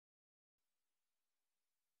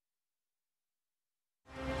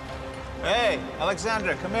Hey,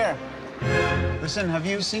 Alexandra, come here. Listen, have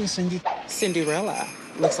you seen Cindy? Cinderella.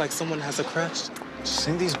 Looks like someone has a crush.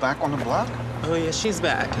 Cindy's back on the block? Oh, yeah, she's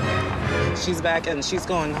back. She's back, and she's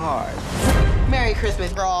going hard. Merry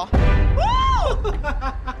Christmas, girl. Woo!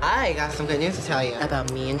 I got some good news to tell you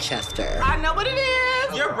about me and Chester. I know what it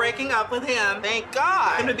is. You're breaking up with him. Thank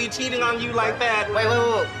God. Him to be cheating on you like that. Wait,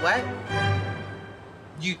 what?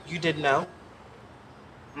 You didn't know?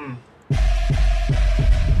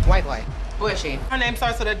 White boy. Who is she? Her name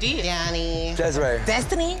starts with a D. Danny. Desiree.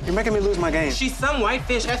 Destiny? You're making me lose my game. She's some white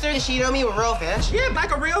fish. Chester, did she know me with real fish? Yeah,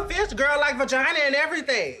 like a real fish. Girl, like vagina and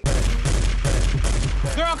everything.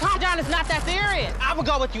 Girl, calm down. It's not that serious. I will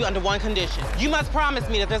go with you under one condition. You must promise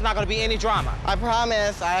me that there's not going to be any drama. I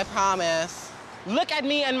promise. Look at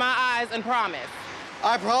me in my eyes and promise.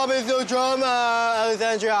 I promise no drama,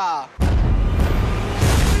 Alexandra.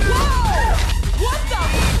 Whoa! What the?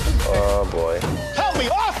 Oh, boy. Help me,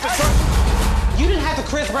 officer! You didn't have to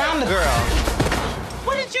Chris Brown the girl.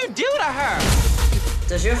 What did you do to her?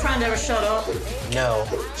 Does your friend ever shut up? No.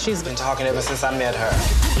 She's been talking ever since I met her.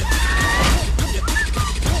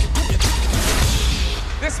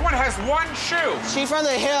 This one has one shoe. She from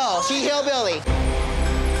the hill. She hillbilly.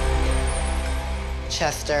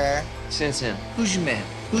 Chester. Since who's your man?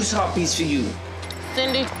 Who's hot piece for you?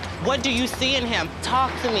 Cindy, what do you see in him?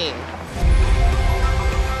 Talk to me.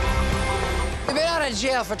 We've been out of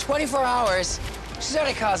jail for 24 hours. She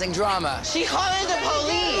started causing drama. She calling the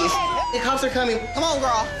police. The cops are coming. Come on,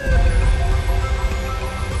 girl.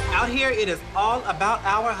 Out here, it is all about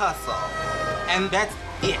our hustle. And that's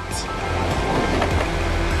it.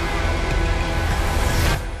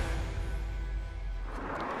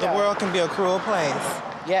 The world can be a cruel place.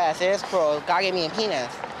 Yes, it is cruel. God gave me a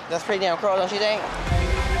penis. That's pretty damn cruel, don't you think?